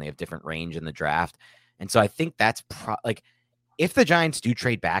picks and they have different range in the draft. And so I think that's like if the Giants do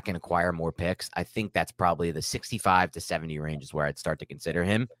trade back and acquire more picks, I think that's probably the 65 to 70 range is where I'd start to consider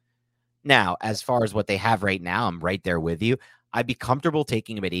him. Now, as far as what they have right now, I'm right there with you. I'd be comfortable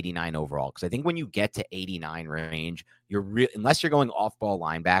taking him at 89 overall because I think when you get to 89 range, unless you're going off-ball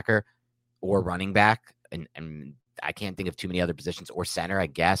linebacker or running back, and I can't think of too many other positions, or center, I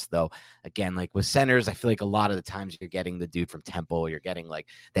guess, though. Again, like with centers, I feel like a lot of the times you're getting the dude from Temple, you're getting like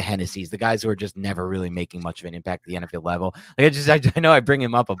the Hennessy's, the guys who are just never really making much of an impact at the NFL level. Like I know I bring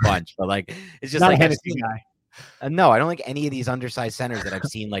him up a bunch, but like it's just Not like a Hennessy guy. No, I don't like any of these undersized centers that I've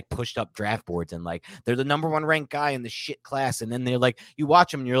seen like pushed up draft boards and like they're the number 1 ranked guy in the shit class, and then they're like you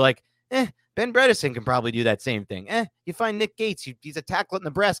watch them and you're like, Ben Bredesen can probably do that same thing. You find Nick Gates. He's a tackle at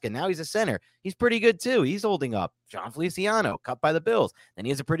Nebraska. Now he's a center. He's pretty good too. He's holding up. John Feliciano, cut by the Bills. Then he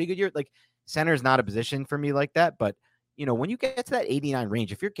has a pretty good year. Like center is not a position for me like that. But, when you get to that 89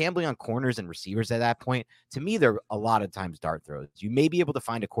 range, if you're gambling on corners and receivers at that point, to me, they're a lot of times dart throws. You may be able to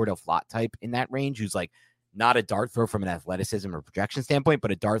find a Cordell Flott type in that range who's like not a dart throw from an athleticism or projection standpoint, but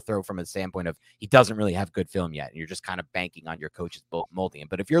a dart throw from a standpoint of he doesn't really have good film yet. And you're just kind of banking on your coaches molding him.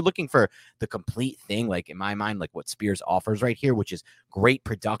 But if you're looking for the complete thing, like in my mind, like what Spears offers right here, which is great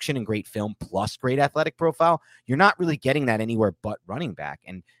production and great film plus great athletic profile, you're not really getting that anywhere but running back.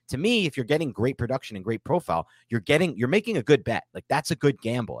 And to me, if you're getting great production and great profile, you're making a good bet. Like that's a good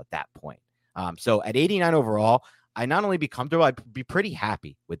gamble at that point. So at 89 overall, I not only be comfortable, I'd be pretty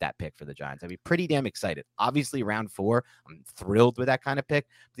happy with that pick for the Giants. I'd be pretty damn excited. Obviously, round 4, I'm thrilled with that kind of pick.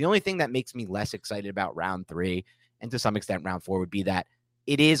 The only thing that makes me less excited about round 3, and to some extent round 4, would be that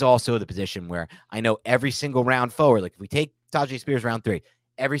it is also the position where I know every single round forward, like if we take Tyjae Spears round 3,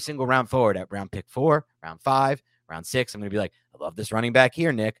 every single round forward at round pick 4, round 5, round 6, I'm going to be like, I love this running back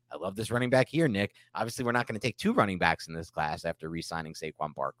here, Nick. I love this running back here, Nick. Obviously, we're not going to take 2 running backs in this class after re-signing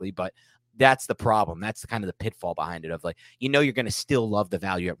Saquon Barkley, but that's the problem. That's the kind of the pitfall behind it of like, you're going to still love the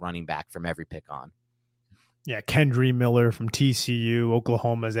value at running back from every pick on. Yeah, Kendry Miller from TCU,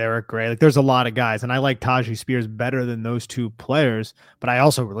 Oklahoma's Eric Gray. Like, there's a lot of guys, and I like Tyjae Spears better than those 2 players, but I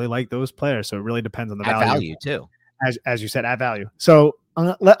also really like those players. So it really depends on the value too. As you said, at value. So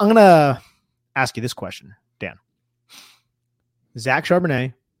I'm going to ask you this question, Dan. Zach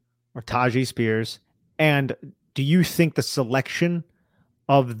Charbonnet or Tyjae Spears? And do you think the selection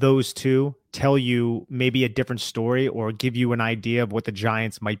of those two tell you maybe a different story or give you an idea of what the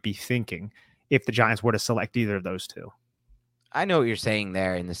Giants might be thinking if the Giants were to select either of those two? I know what you're saying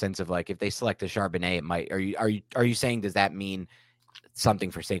there in the sense of like if they select a Charbonnet, it might. Are you saying does that mean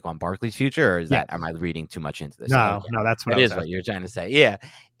something for Saquon Barkley's future, or is Yeah. that am I reading too much into this? No, Okay. no, that's what That I was is what asking. you're trying to say. Yeah.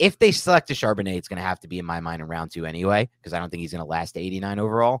 If they select a Charbonnet, it's going to have to be in my mind in round 2 anyway, because I don't think he's going to last to 89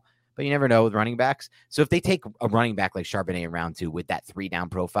 overall. But you never know with running backs. So if they take a running back like Charbonnet in round 2 with that 3-down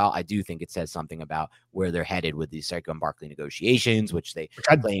profile, I do think it says something about where they're headed with these Saquon Barkley negotiations, which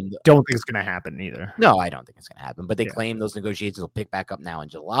I claimed. don't think it's going to happen either. No, I don't think it's going to happen. But they claim those negotiations will pick back up now in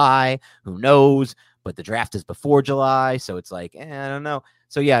July. Who knows? But the draft is before July, so it's like, I don't know.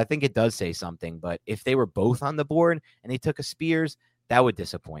 So yeah, I think it does say something. But if they were both on the board and they took a Spears, that would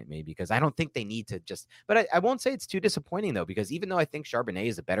disappoint me because I don't think they need to just. But I won't say it's too disappointing though, because even though I think Charbonnet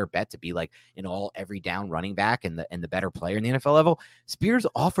is a better bet to be like an all every down running back and the better player in the NFL level, Spears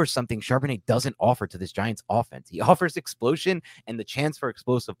offers something Charbonnet doesn't offer to this Giants offense. He offers explosion and the chance for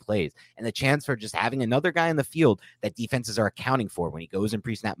explosive plays and the chance for just having another guy in the field that defenses are accounting for when he goes in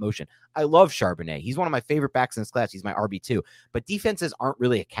pre-snap motion. I love Charbonnet. He's one of my favorite backs in this class. He's my RB2, but defenses aren't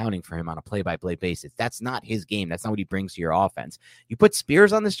really accounting for him on a play-by-play basis. That's not his game. That's not what he brings to your offense. You put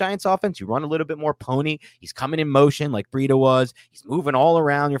Spears on this Giants offense, you run a little bit more pony. He's coming in motion like Breida was. He's moving all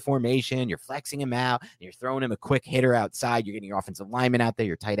around your formation. You're flexing him out, and you're throwing him a quick hitter outside. You're getting your offensive lineman out there,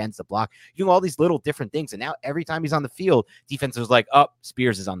 your tight ends to block. You're doing all these little different things. And now every time he's on the field, defense was like, oh,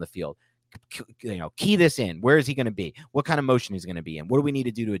 Spears is on the field. Key this in. Where is he going to be? What kind of motion he's going to be in? What do we need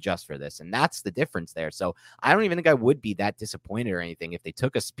to do to adjust for this? And that's the difference there. So I don't even think I would be that disappointed or anything if they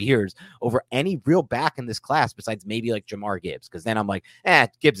took a Spears over any real back in this class besides maybe like Jamar Gibbs, because then I'm like,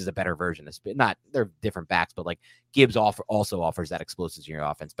 Gibbs is a better version of Spears. Not they're different backs, but like Gibbs also offers that explosive in your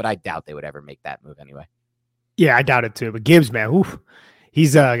offense. But I doubt they would ever make that move anyway. Yeah, I doubt it too. But Gibbs, man, oof,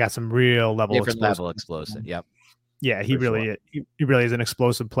 he's got some real different level explosive. Yep. Yeah, he really is an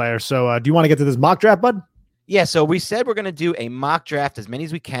explosive player. So do you want to get to this mock draft, bud? Yeah, so we said we're going to do a mock draft, as many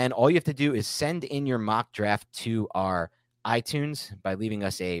as we can. All you have to do is send in your mock draft to our iTunes by leaving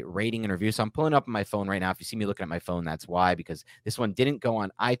us a rating and review. So I'm pulling up on my phone right now. If you see me looking at my phone, that's why, because this one didn't go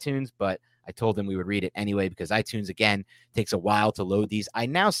on iTunes, but I told them we would read it anyway because iTunes, again, takes a while to load these. I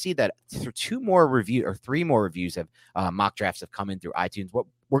now see that 3 more reviews have mock drafts have come in through iTunes.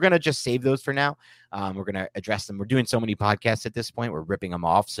 We're going to just save those for now. We're going to address them. We're doing so many podcasts at this point. We're ripping them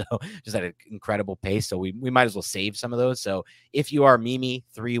off. So just at an incredible pace. So we might as well save some of those. So if you are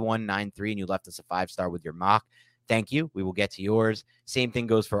Mimi3193 and you left us a 5-star with your mock, thank you. We will get to yours. Same thing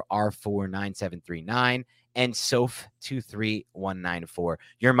goes for R49739 and Soph23194.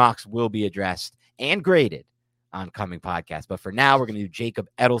 Your mocks will be addressed and graded on coming podcasts. But for now, we're going to do Jacob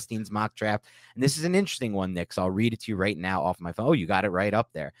Edelstein's mock draft. And this is an interesting one, Nick. So I'll read it to you right now off my phone. Oh, you got it right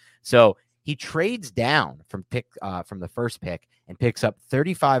up there. So he trades down from the first pick and picks up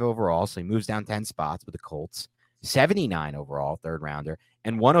 35 overall. So he moves down 10 spots with the Colts, 79 overall, 3rd rounder,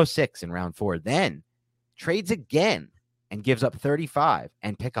 and 106 in round 4. Then trades again and gives up 35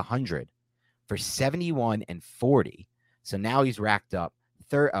 and pick 100 for 71 and 40. So now he's racked up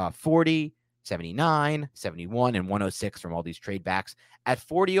 40, 79, 71, and 106 from all these trade backs. At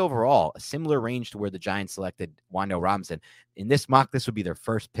 40 overall, a similar range to where the Giants selected Wan'Dale Robinson. In this mock, this would be their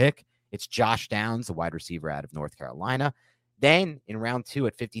first pick. It's Josh Downs, the wide receiver out of North Carolina. Then in round 2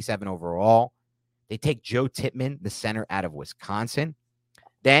 at 57 overall, they take Joe Tippmann, the center out of Wisconsin.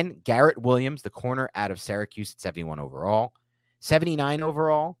 Then Garrett Williams, the corner out of Syracuse at 71 overall. 79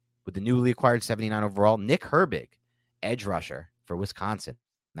 overall, with the newly acquired 79 overall, Nick Herbig, edge rusher for Wisconsin.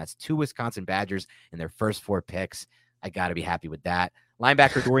 And that's 2 Wisconsin Badgers in their first 4 picks. I got to be happy with that.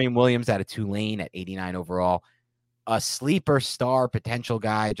 Linebacker Dorian Williams out of Tulane at 89 overall. A sleeper star potential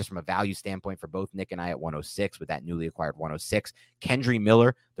guy, just from a value standpoint for both Nick and I at 106 with that newly acquired 106. Kendry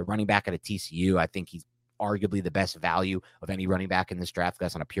Miller, the running back out of TCU. I think he's arguably the best value of any running back in this draft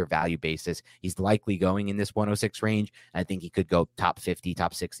class on a pure value basis. He's likely going in this 106 range. I think he could go top 50,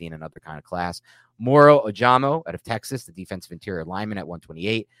 top 60 in another kind of class. Moro Ojamo out of Texas, the defensive interior lineman at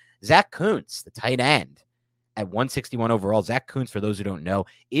 128. Zach Kuntz, the tight end at 161 overall. Zach Kuntz, for those who don't know,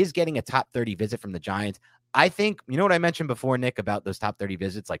 is getting a top 30 visit from the Giants. I think, you know what I mentioned before, Nick, about those top 30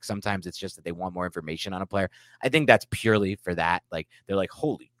 visits? Like sometimes it's just that they want more information on a player. I think that's purely for that. Like they're like,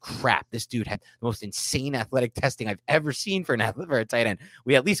 holy crap, this dude had the most insane athletic testing I've ever seen for a tight end.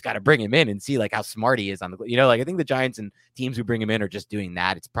 We at least got to bring him in and see like how smart he is on the, like I think the Giants and teams who bring him in are just doing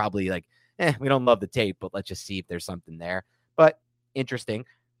that. It's probably like, we don't love the tape, but let's just see if there's something there. But interesting.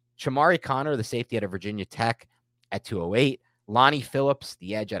 Shamari Connor, the safety out of Virginia Tech at 208. Lonnie Phillips,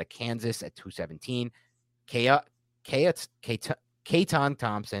 the edge out of Kansas at 217. Katon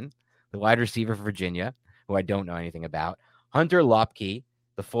Thompson, the wide receiver for Virginia, who I don't know anything about. Hunter Lopke,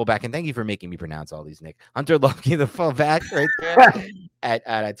 the fullback, and thank you for making me pronounce all these, Nick. Hunter Lopke, the fullback, right there at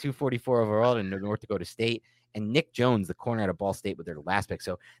 244 overall in North Dakota State, and Nick Jones, the corner out of Ball State, with their last pick.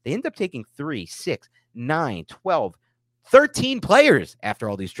 So they end up taking 3, 6, 9, 12, 13 players after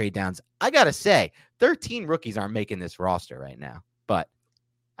all these trade downs. I gotta say, 13 rookies aren't making this roster right now, but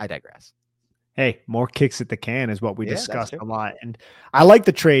I digress. Hey, more kicks at the can is what we discussed a lot. And I like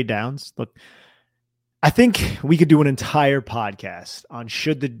the trade downs. Look, I think we could do an entire podcast on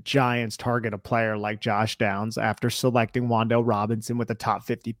should the Giants target a player like Josh Downs after selecting Wan'Dale Robinson with a top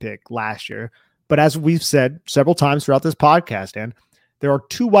 50 pick last year. But as we've said several times throughout this podcast, Dan, there are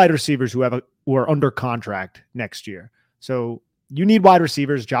 2 wide receivers who are under contract next year. So you need wide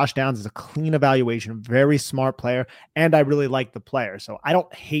receivers. Josh Downs is a clean evaluation, very smart player, and I really like the player. So I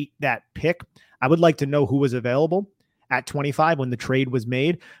don't hate that pick. I would like to know who was available at 25 when the trade was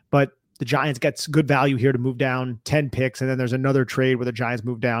made, but the Giants gets good value here to move down 10 picks, and then there's another trade where the Giants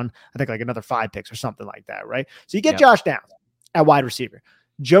move down, I think like another 5 picks or something like that, right? So you get Josh Downs at wide receiver.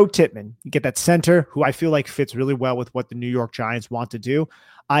 Joe Tippmann, you get that center who I feel like fits really well with what the New York Giants want to do.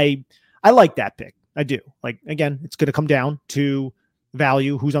 I like that pick. I do. Like, again, it's going to come down to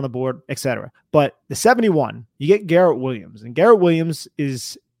value, who's on the board, etc. But the 71, you get Garrett Williams, and Garrett Williams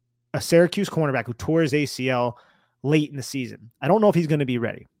is a Syracuse cornerback who tore his ACL late in the season. I don't know if he's going to be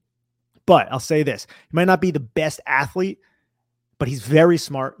ready, but I'll say this. He might not be the best athlete, but he's very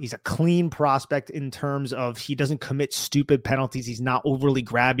smart. He's a clean prospect in terms of he doesn't commit stupid penalties. He's not overly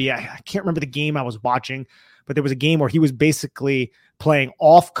grabby. I can't remember the game I was watching, but there was a game where he was basically playing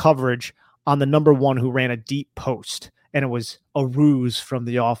off coverage on the number 1 who ran a deep post, and it was a ruse from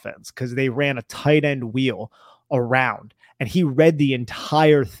the offense because they ran a tight end wheel around, and he read the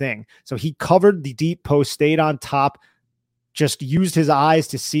entire thing. So he covered the deep post, stayed on top, just used his eyes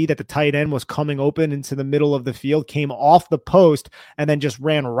to see that the tight end was coming open into the middle of the field, came off the post, and then just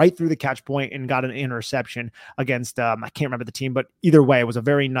ran right through the catch point and got an interception against, I can't remember the team, but either way, it was a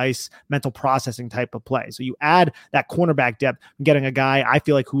very nice mental processing type of play. So you add that cornerback depth, getting a guy I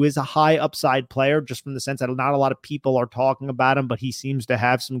feel like who is a high upside player, just from the sense that not a lot of people are talking about him, but he seems to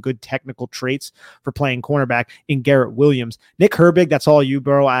have some good technical traits for playing cornerback in Garrett Williams. Nick Herbig, that's all you,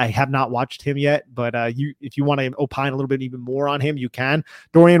 bro. I have not watched him yet, but if you want to opine a little bit even more on him, you can.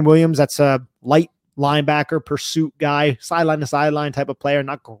 Dorian Williams, that's a light linebacker, pursuit guy, sideline to sideline type of player,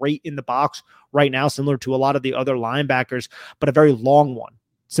 not great in the box right now, similar to a lot of the other linebackers, but a very long one,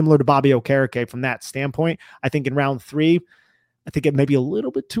 similar to Bobby Okereke from that standpoint. I think in round 3, I think it may be a little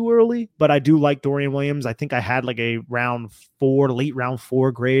bit too early, but I do like Dorian Williams. I think I had like a late round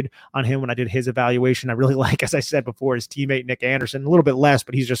 4 grade on him when I did his evaluation. I really like, as I said before, his teammate Nick Anderson, a little bit less,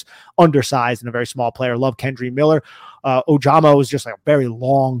 but he's just undersized and a very small player. Love Kendry Miller. Ojamo is just like a very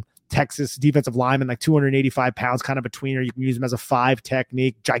long Texas defensive lineman, like 285 pounds, kind of a tweener. You can use him as a 5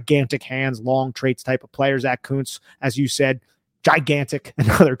 technique, gigantic hands, long traits type of players. Zach Kuntz, as you said, gigantic and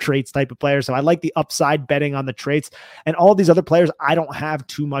other traits type of players. So I like the upside betting on the traits, and all these other players I don't have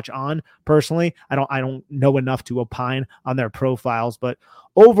too much on personally. I don't know enough to opine on their profiles, but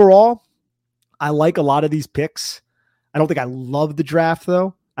overall I like a lot of these picks. I don't think I love the draft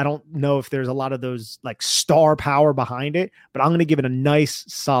though. I don't know if there's a lot of those like star power behind it, but I'm going to give it a nice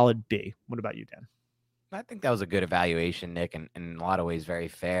solid B. What about you, Dan? I think that was a good evaluation, Nick, and in a lot of ways very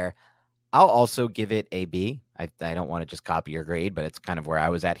fair. I'll also give it a B. I don't want to just copy your grade, but it's kind of where I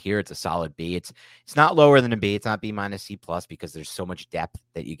was at here. It's a solid B. It's not lower than a B. It's not B minus C plus because there's so much depth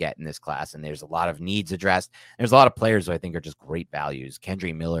that you get in this class, and there's a lot of needs addressed. There's a lot of players who I think are just great values.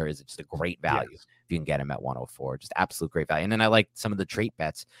 Kendry Miller is just a great value. Yes. If you can get him at 104, just absolute great value. And then I like some of the trait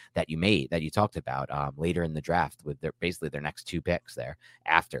bets that you made, that you talked about later in the draft with basically their next 2 picks there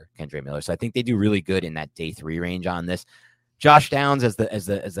after Kendry Miller. So I think they do really good in that day 3 range on this. Josh Downs as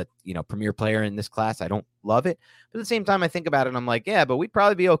the premier player in this class, I don't love it. But at the same time, I think about it and I'm like, yeah, but we'd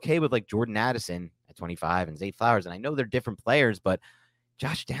probably be okay with like Jordan Addison at 25 and Zay Flowers. And I know they're different players, but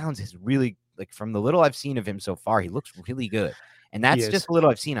Josh Downs is really, like, from the little I've seen of him so far, he looks really good. And that's just a little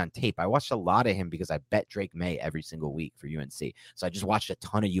I've seen on tape. I watched a lot of him because I bet Drake May every single week for UNC. So I just watched a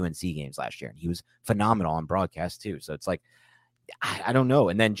ton of UNC games last year, and he was phenomenal on broadcast too. So it's like, I don't know.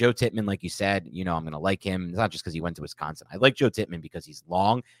 And then Joe Tippmann, like you said, I'm going to like him. It's not just because he went to Wisconsin. I like Joe Tippmann because he's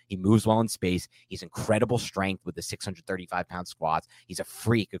long. He moves well in space. He's incredible strength with the 635-pound squats. He's a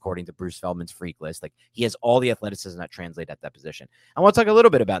freak, according to Bruce Feldman's freak list. Like, he has all the athleticism that translate at that position. I want to talk a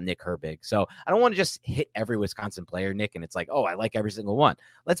little bit about Nick Herbig. So I don't want to just hit every Wisconsin player, Nick, and it's like, oh, I like every single one.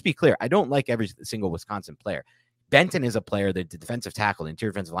 Let's be clear. I don't like every single Wisconsin player. Benton is a player, the defensive tackle, the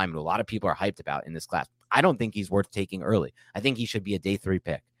interior defensive lineman, a lot of people are hyped about in this class. I don't think he's worth taking early. I think he should be a day 3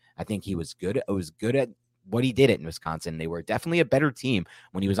 pick. I think he was good. It was good at what he did in Wisconsin. They were definitely a better team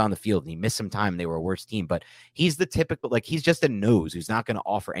when he was on the field, and he missed some time. They were a worse team, but he's the typical, like, he's just a nose who's not going to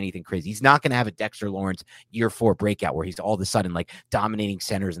offer anything crazy. He's not going to have a Dexter Lawrence year 4 breakout where he's all of a sudden like dominating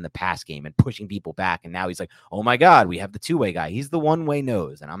centers in the pass game and pushing people back. And now he's like, oh my God, we have the 2-way guy. He's the 1-way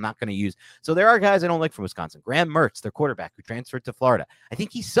nose, and I'm not going to use. So there are guys I don't like from Wisconsin. Graham Mertz, their quarterback who transferred to Florida. I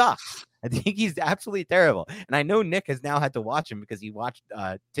think he sucks. I think he's absolutely terrible. And I know Nick has now had to watch him because he watched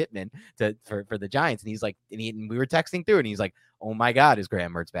Tittman for the Giants. And he's like, and we were texting through, and he's like, oh my God, is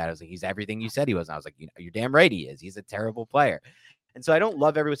Graham Mertz bad? I was like, he's everything you said he was. And I was like, you're damn right he is. He's a terrible player. And so I don't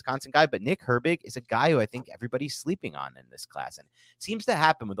love every Wisconsin guy, but Nick Herbig is a guy who I think everybody's sleeping on in this class. And it seems to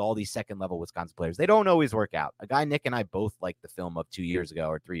happen with all these second-level Wisconsin players. They don't always work out. A guy Nick and I both liked the film of 2 years ago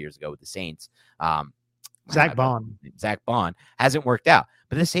or 3 years ago with the Saints. Zach Bond hasn't worked out.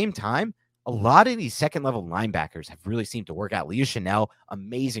 But at the same time, a lot of these second-level linebackers have really seemed to work out. Leo Chanel,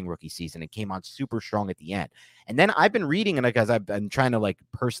 amazing rookie season, and came on super strong at the end. And then I've been reading, and because I've been trying to like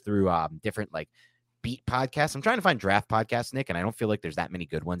purse through different like beat podcasts. I'm trying to find draft podcasts, Nick, and I don't feel like there's that many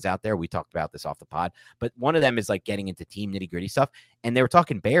good ones out there. We talked about this off the pod, but one of them is like getting into team nitty-gritty stuff. And they were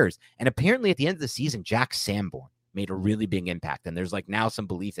talking Bears, and apparently at the end of the season, Jack Sanborn made a really big impact. And there's like now some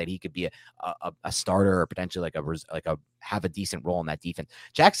belief that he could be a starter or potentially have a decent role in that defense.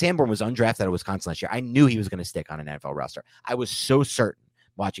 Jack Sanborn was undrafted at Wisconsin last year. I knew he was going to stick on an NFL roster. I was so certain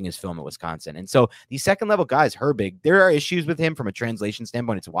watching his film at Wisconsin. And so these second level guys, Herbig, there are issues with him from a translation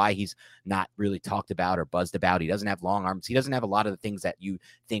standpoint. It's why he's not really talked about or buzzed about. He doesn't have long arms. He doesn't have a lot of the things that you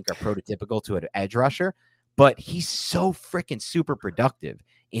think are prototypical to an edge rusher, but he's so freaking super productive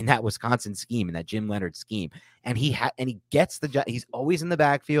in that Wisconsin scheme, in that Jim Leonhard scheme. And he gets he's always in the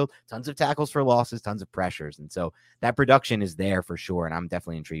backfield, tons of tackles for losses, tons of pressures. And so that production is there for sure. And I'm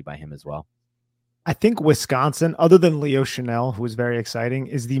definitely intrigued by him as well. I think Wisconsin, other than Leo Chanel, who is very exciting,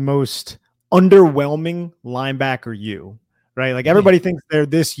 is the most underwhelming linebacker U, right? Like everybody thinks they're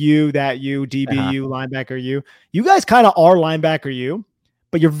this U, that U, DBU, linebacker U. You guys kind of are linebacker U,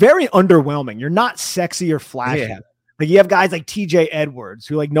 but you're very underwhelming. You're not sexy or flashy. Yeah. Like you have guys like TJ Edwards,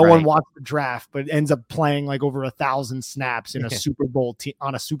 who like no one wants to draft, but ends up playing like over 1,000 snaps in a Super Bowl team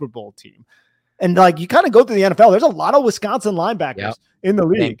on a Super Bowl team. And like you kind of go through the NFL, there's a lot of Wisconsin linebackers in the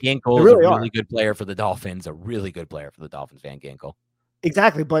league. Van Ginkel is really a really good player for the Dolphins, Van Ginkel.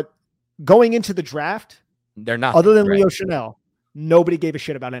 Exactly. But going into the draft, they're not other than Leo Chanel. Nobody gave a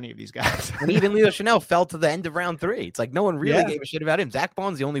shit about any of these guys. And even Leo Chanel fell to the end of round 3. It's like no one really gave a shit about him. Zach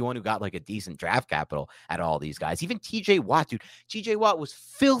Bond's the only one who got like a decent draft capital at all these guys. Even TJ Watt, dude. TJ Watt was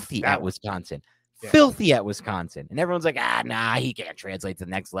filthy at Wisconsin. Filthy at Wisconsin. And everyone's like, he can't translate to the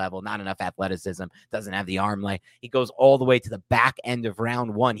next level. Not enough athleticism. Doesn't have the arm length. He goes all the way to the back end of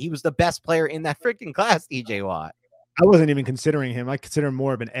round 1. He was the best player in that freaking class, TJ Watt. I wasn't even considering him. I consider him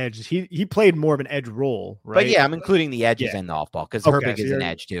more of an edge. He played more of an edge role, right? But yeah, I'm including the edges and the off ball because Herbig is an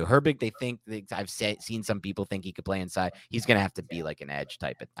edge too. Herbig, I've seen some people think he could play inside. He's going to have to be like an edge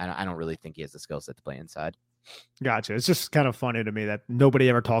type. I don't really think he has the skill set to play inside. Gotcha. It's just kind of funny to me that nobody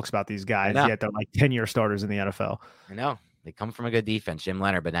ever talks about these guys, yet they're like 10-year starters in the NFL. I know. They come from a good defense, Jim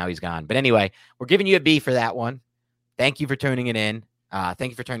Leonhard, but now he's gone. But anyway, we're giving you a B for that one. Thank you for tuning it in. Thank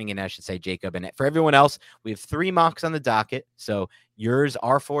you for turning in, I should say, Jacob. And for everyone else, we have 3 mocks on the docket. So yours,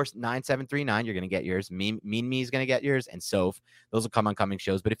 R49739, you're going to get yours. Mean Me is going to get yours. And Soph, those will come on coming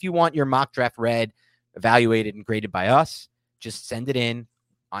shows. But if you want your mock draft read, evaluated, and graded by us, just send it in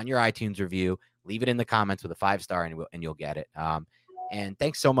on your iTunes review. Leave it in the comments with a 5-star and you'll get it. And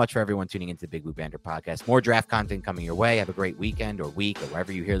thanks so much for everyone tuning into the Big Blue Banter podcast. More draft content coming your way. Have a great weekend or week or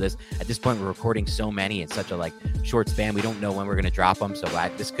wherever you hear this. At this point, we're recording so many in such a short span. We don't know when we're going to drop them. So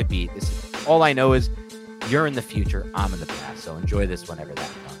this all I know is you're in the future. I'm in the past. So enjoy this whenever that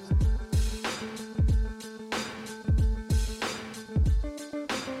comes.